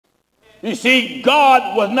You see,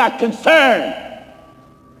 God was not concerned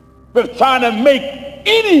with trying to make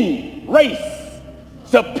any race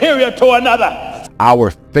superior to another.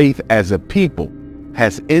 Our faith as a people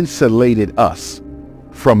has insulated us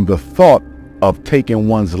from the thought of taking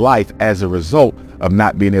one's life as a result of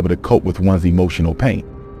not being able to cope with one's emotional pain.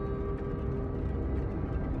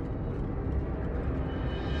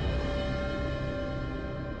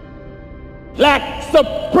 Black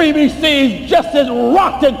supremacy is just as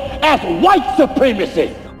rotten as white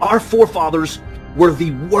supremacy. Our forefathers were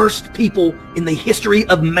the worst people in the history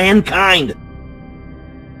of mankind.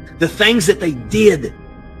 The things that they did.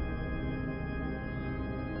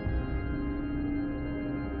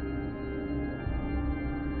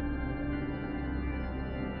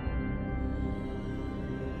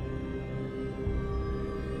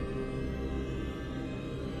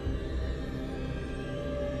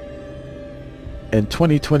 In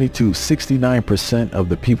 2022, 69% of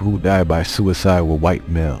the people who died by suicide were white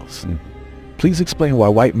males. Please explain why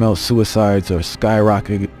white male suicides are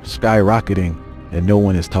skyrocketing and no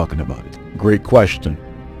one is talking about it. Great question.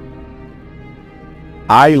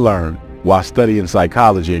 I learned while studying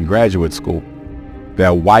psychology in graduate school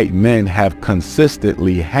that white men have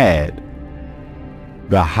consistently had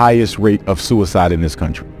the highest rate of suicide in this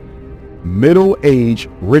country. Middle-aged,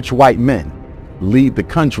 rich white men lead the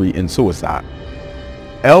country in suicide.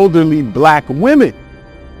 Elderly black women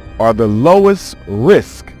are the lowest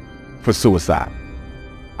risk for suicide.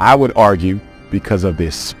 I would argue because of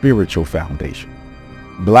their spiritual foundation.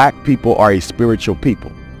 Black people are a spiritual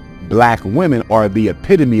people. Black women are the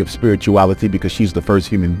epitome of spirituality because she's the first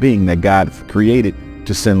human being that God created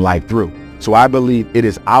to send life through. So I believe it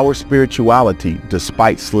is our spirituality,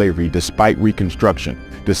 despite slavery, despite Reconstruction,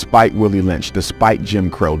 despite Willie Lynch, despite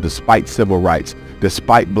Jim Crow, despite civil rights,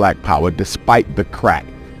 despite black power, despite the crack,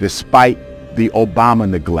 despite the Obama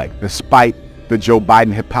neglect, despite the Joe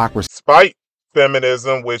Biden hypocrisy. Despite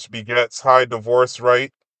feminism, which begets high divorce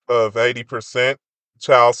rate of 80%,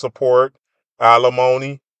 child support,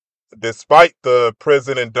 alimony, despite the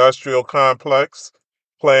prison industrial complex,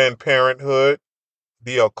 Planned Parenthood,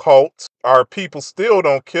 the occult, our people still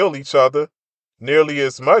don't kill each other nearly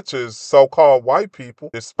as much as so-called white people.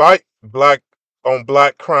 Despite black on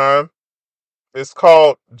black crime, it's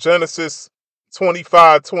called Genesis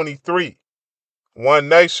 25:23. One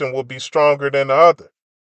nation will be stronger than the other.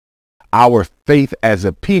 Our faith as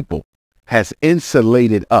a people has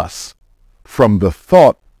insulated us from the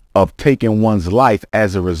thought of taking one's life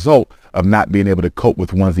as a result of not being able to cope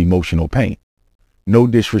with one's emotional pain. No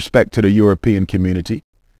disrespect to the European community.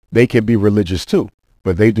 They can be religious too,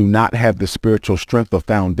 but they do not have the spiritual strength or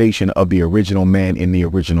foundation of the original man and the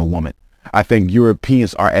original woman. I think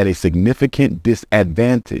Europeans are at a significant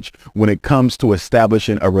disadvantage when it comes to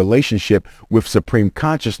establishing a relationship with supreme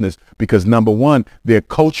consciousness because, number one, their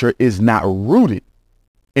culture is not rooted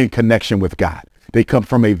in connection with God. They come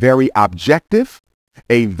from a very objective,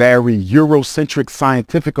 a very Eurocentric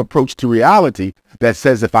scientific approach to reality that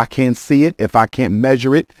says if I can't see it, if I can't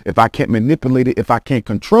measure it, if I can't manipulate it, if I can't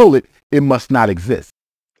control it, it must not exist.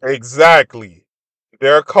 Exactly.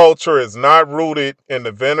 Their culture is not rooted in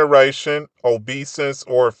the veneration, obeisance,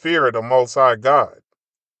 or fear of the Most High God.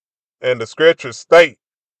 And the scriptures state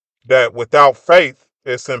that without faith,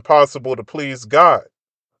 it's impossible to please God.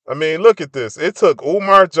 I mean, look at this. It took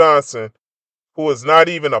Umar Johnson, who is not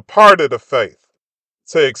even a part of the faith,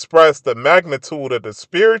 to express the magnitude of the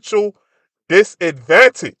spiritual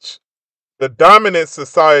disadvantage the dominant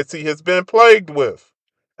society has been plagued with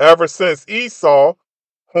ever since Esau,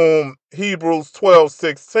 whom Hebrews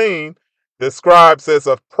 12:16 describes as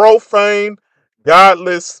a profane,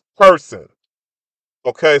 godless person.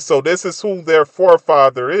 Okay, so this is who their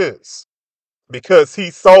forefather is, because he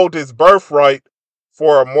sold his birthright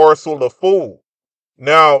for a morsel of food.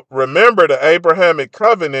 Now, remember, the Abrahamic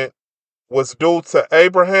covenant was due to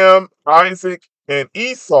Abraham, Isaac, and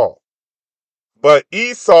Esau. But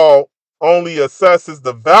Esau only assesses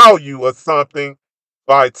the value of something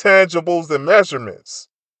by tangibles and measurements.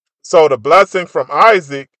 So the blessing from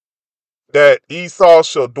Isaac that Esau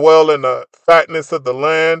shall dwell in the fatness of the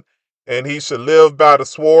land and he shall live by the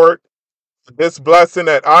sword. This blessing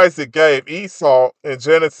that Isaac gave Esau in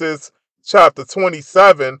Genesis chapter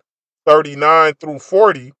 27, 39 through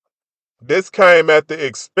 40, this came at the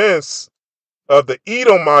expense of the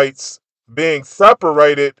Edomites being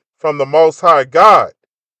separated from the Most High God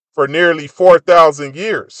for nearly 4,000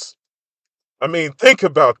 years. I mean, think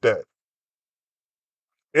about that.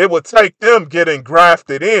 It would take them getting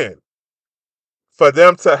grafted in for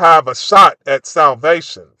them to have a shot at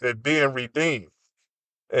salvation and being redeemed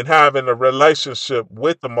and having a relationship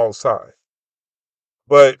with the Most High.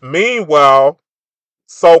 But meanwhile,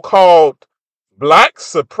 so-called black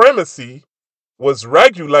supremacy was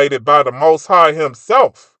regulated by the Most High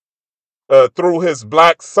himself through his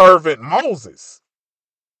black servant Moses.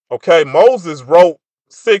 Okay, Moses wrote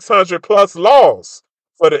 600 plus laws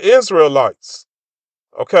for the Israelites.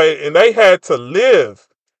 Okay, and they had to live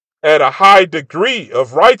at a high degree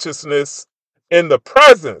of righteousness in the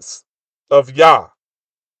presence of Yah,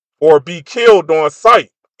 or be killed on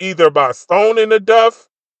sight, either by stoning to death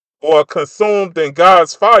or consumed in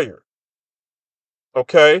God's fire.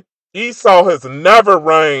 Okay, Esau has never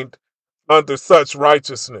reigned under such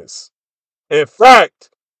righteousness. In fact,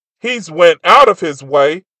 he's went out of his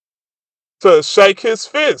way to shake his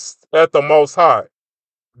fist at the Most High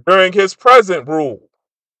during his present rule.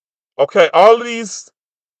 Okay, all of these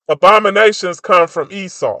abominations come from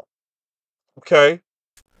Esau. Okay,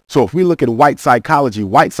 So if we look at white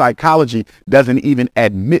psychology doesn't even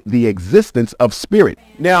admit the existence of spirit.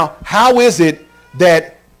 Now, how is it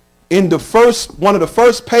that in one of the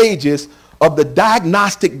first pages of the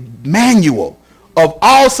diagnostic manual of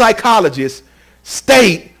all psychologists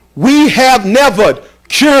state we have never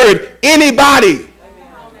cured anybody?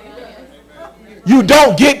 You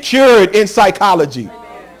don't get cured in psychology.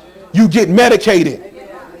 You get medicated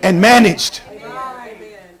and managed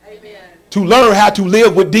to learn how to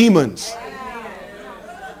live with demons.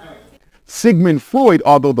 Sigmund Freud,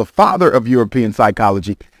 although the father of European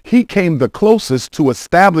psychology, he came the closest to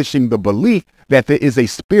establishing the belief that there is a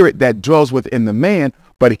spirit that dwells within the man,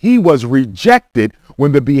 but he was rejected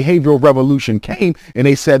when the behavioral revolution came, and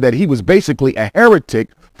they said that he was basically a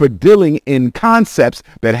heretic for dealing in concepts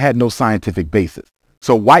that had no scientific basis.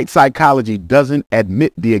 So white psychology doesn't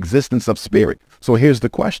admit the existence of spirit. So here's the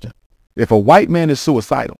question. If a white man is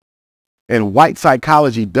suicidal and white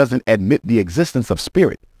psychology doesn't admit the existence of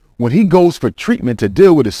spirit, when he goes for treatment to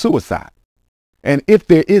deal with his suicide, and if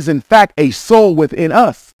there is in fact a soul within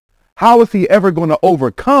us, how is he ever going to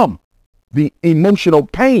overcome the emotional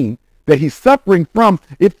pain that he's suffering from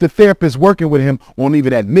if the therapist working with him won't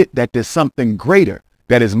even admit that there's something greater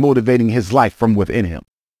that is motivating his life from within him?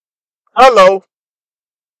 hello.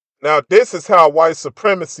 Now, this is how white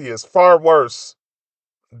supremacy is far worse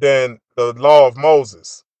than the law of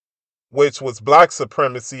Moses, which was black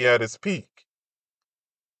supremacy at its peak.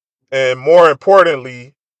 And more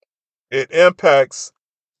importantly, it impacts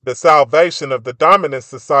the salvation of the dominant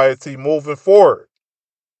society moving forward.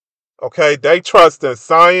 Okay, they trust in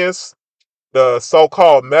science, the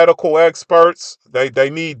so-called medical experts. They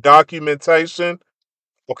need documentation.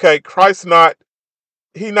 Okay, Christ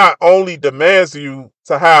he not only demands you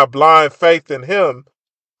to have blind faith in him,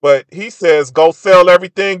 but he says, go sell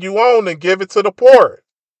everything you own and give it to the poor.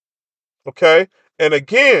 Okay, and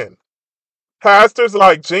again, pastors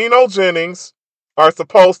like Gino Jennings are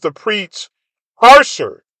supposed to preach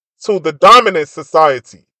harsher to the dominant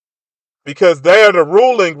society because they are the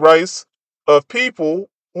ruling race of people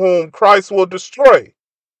whom Christ will destroy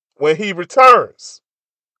when he returns.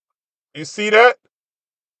 You see that?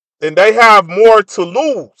 And they have more to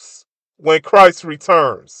lose when Christ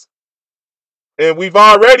returns. And we've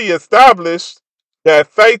already established that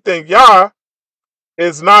faith in Yah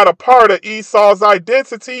is not a part of Esau's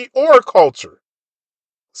identity or culture.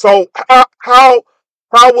 So how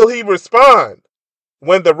will he respond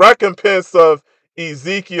when the recompense of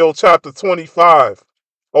Ezekiel chapter 25,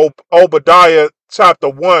 Obadiah chapter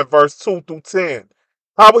 1, verse 2 through 10,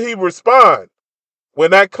 how will he respond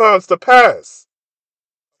when that comes to pass?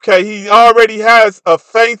 Okay, he already has a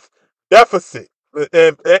faith deficit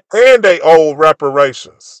and they owe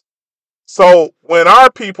reparations. So when our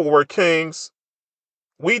people were kings,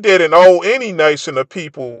 we didn't owe any nation of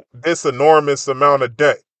people this enormous amount of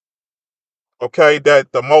debt. Okay,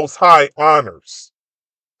 that the Most High honors.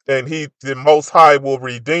 And the Most High will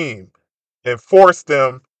redeem and force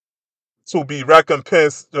them to be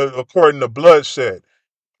recompensed according to bloodshed.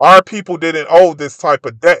 Our people didn't owe this type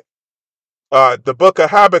of debt. The book of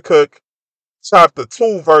Habakkuk, chapter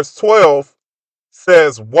 2, verse 12,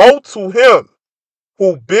 says, woe to him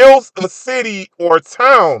who builds a city or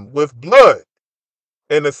town with blood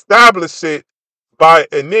and establish it by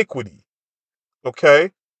iniquity.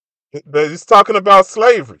 Okay? But he's talking about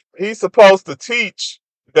slavery. He's supposed to teach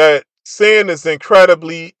that sin is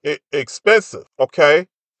incredibly expensive. Okay?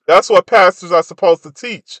 That's what pastors are supposed to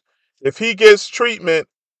teach. If he gets treatment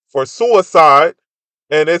for suicide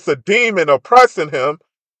and it's a demon oppressing him,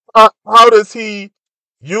 how does he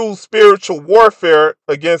use spiritual warfare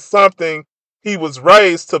against something he was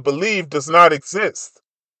raised to believe does not exist?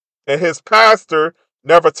 And his pastor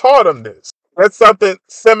never taught him this. That's something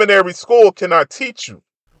seminary school cannot teach you.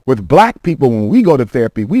 With black people, when we go to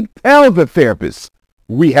therapy, we tell the therapist,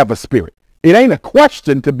 We have a spirit. It ain't a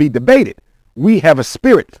question to be debated. We have a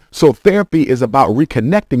spirit. So therapy is about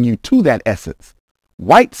reconnecting you to that essence.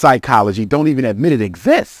 White psychology don't even admit it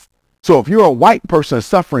exists. So if you're a white person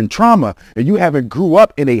suffering trauma and you haven't grew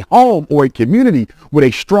up in a home or a community with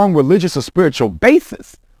a strong religious or spiritual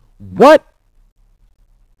basis, what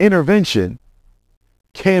intervention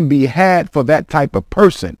can be had for that type of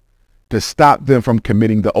person to stop them from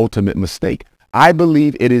committing the ultimate mistake? I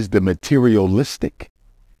believe it is the materialistic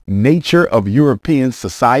nature of European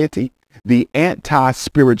society, the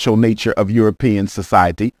anti-spiritual nature of European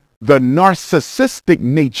society, the narcissistic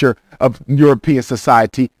nature of European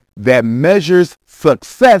society that measures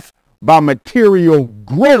success by material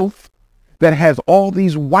growth, that has all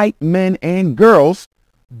these white men and girls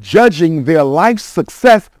judging their life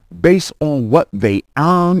success based on what they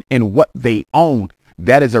earn and what they own.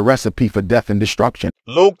 That is a recipe for death and destruction.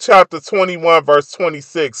 Luke chapter 21 verse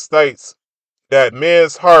 26 states that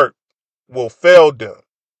men's heart will fail them.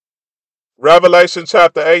 Revelation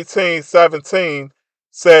chapter 18:17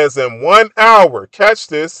 says, in 1 hour, catch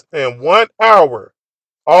this, in 1 hour,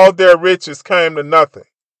 all their riches came to nothing.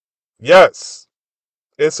 Yes,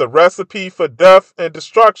 it's a recipe for death and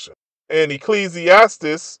destruction. In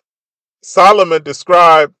Ecclesiastes, Solomon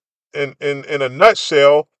described in a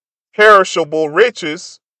nutshell perishable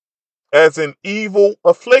riches as an evil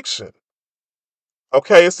affliction.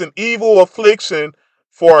 Okay, it's an evil affliction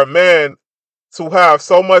for a man to have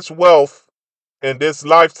so much wealth in this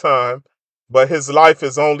lifetime, but his life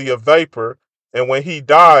is only a vapor. And when he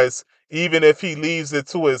dies, even if he leaves it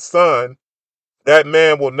to his son, that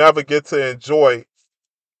man will never get to enjoy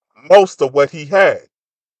most of what he had.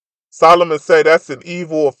 Solomon said that's an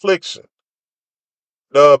evil affliction.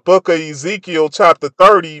 The book of Ezekiel chapter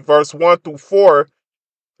 30 verse 1 through 4,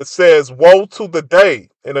 it says, woe to the day,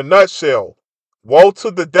 in a nutshell, woe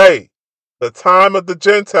to the day, the time of the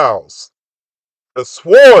Gentiles. The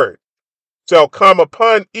sword shall come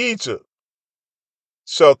upon Egypt,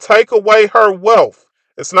 shall take away her wealth.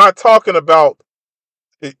 It's not talking about,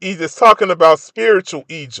 it's talking about spiritual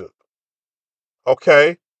Egypt.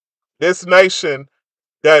 Okay? This nation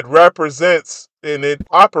that represents and it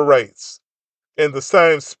operates in the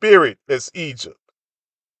same spirit as Egypt.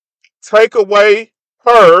 Take away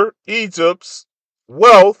her, Egypt's,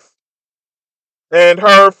 wealth, and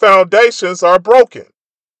her foundations are broken.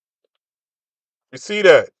 You see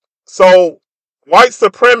that? So white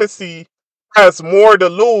supremacy has more to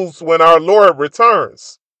lose when our Lord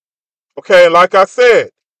returns. Okay, like I said,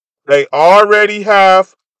 they already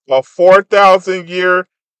have a 4,000-year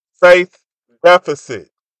faith deficit.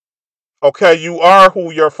 Okay, you are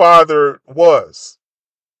who your father was.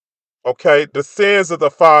 Okay, the sins of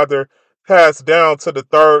the father passed down to the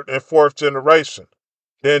third and fourth generation.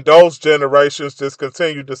 Then those generations just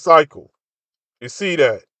continue to cycle. You see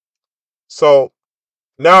that? So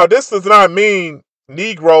now this does not mean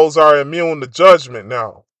Negroes are immune to judgment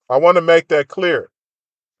now. I want to make that clear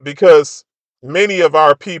because many of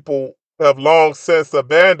our people have long since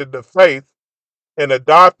abandoned the faith and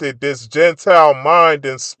adopted this Gentile mind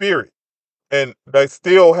and spirit. And they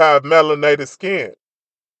still have melanated skin,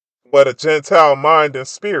 but a Gentile mind and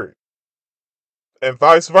spirit, and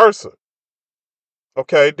vice versa.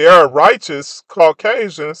 Okay, there are righteous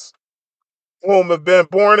Caucasians whom have been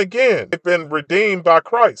born again. They've been redeemed by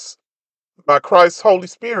Christ's Holy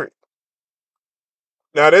Spirit.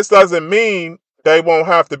 Now, this doesn't mean they won't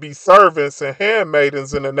have to be servants and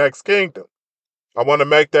handmaidens in the next kingdom. I want to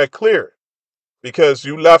make that clear because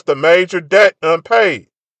you left a major debt unpaid.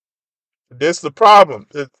 This is the problem.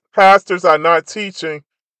 The pastors are not teaching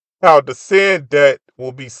how the sin debt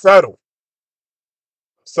will be settled.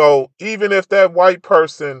 So even if that white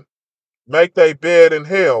person make their bed in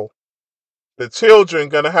hell, the children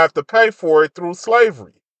gonna have to pay for it through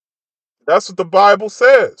slavery. That's what the Bible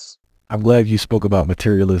says. I'm glad you spoke about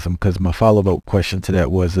materialism because my follow-up question to that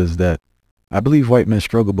is that I believe white men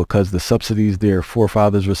struggle because the subsidies their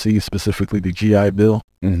forefathers received, specifically the GI Bill,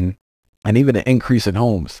 and even the increase in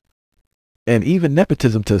homes. And even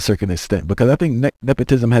nepotism to a certain extent, because I think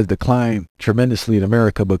nepotism has declined tremendously in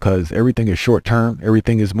America because everything is short term.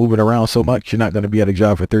 Everything is moving around so much. You're not going to be at a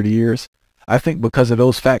job for 30 years. I think because of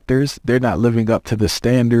those factors, they're not living up to the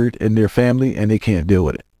standard in their family and they can't deal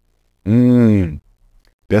with it.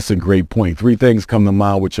 That's a great point. 3 things come to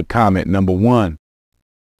mind with your comment. Number 1,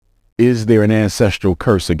 is there an ancestral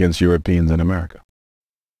curse against Europeans in America?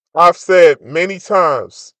 I've said many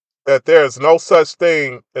times that there is no such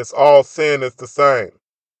thing as all sin is the same,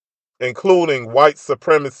 including white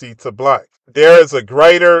supremacy to black. There is a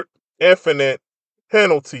greater infinite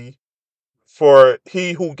penalty for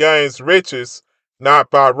he who gains riches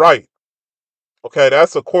not by right. Okay,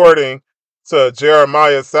 that's according to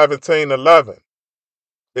Jeremiah 17:11.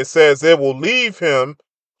 It says it will leave him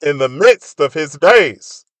in the midst of his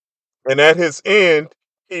days, and at his end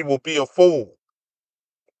he will be a fool.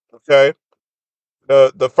 Okay,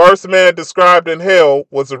 the first man described in hell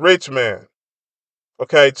was a rich man.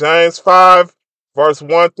 Okay, James 5, verse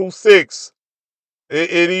 1 through 6.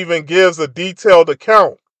 It even gives a detailed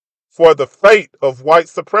account for the fate of white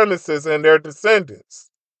supremacists and their descendants.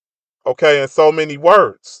 Okay, in so many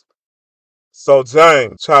words. So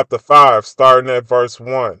James chapter 5, starting at verse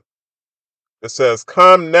 1, it says,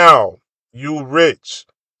 "Come now, you rich,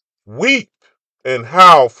 weep and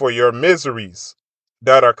howl for your miseries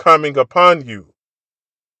that are coming upon you.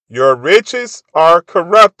 Your riches are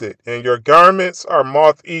corrupted, and your garments are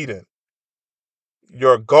moth-eaten.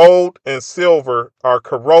 Your gold and silver are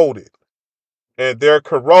corroded, and their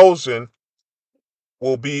corrosion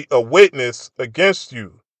will be a witness against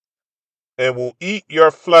you, and will eat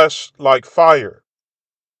your flesh like fire.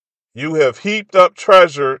 You have heaped up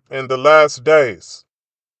treasure in the last days.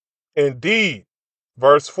 Indeed,"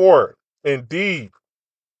 verse 4, "indeed,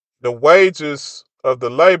 the wages of the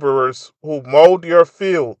laborers who mowed your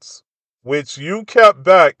fields, which you kept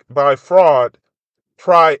back by fraud,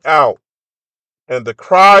 cry out, and the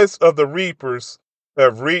cries of the reapers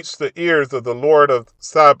have reached the ears of the Lord of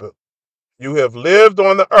Sabaoth. You have lived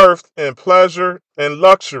on the earth in pleasure and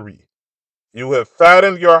luxury. You have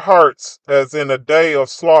fattened your hearts as in a day of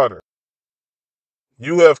slaughter.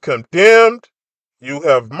 You have condemned, you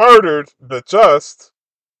have murdered the just,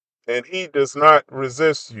 and he does not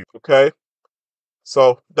resist you." Okay?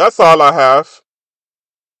 So that's all I have.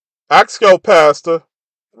 Ask your pastor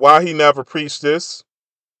why he never preached this.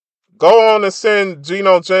 Go on and send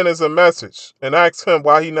Gino Jennings a message and ask him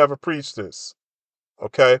why he never preached this.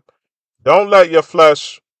 Okay? Don't let your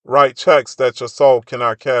flesh write checks that your soul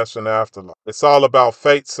cannot cash in the afterlife. It's all about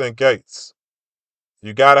fates and gates.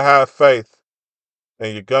 You got to have faith,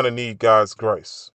 and you're going to need God's grace.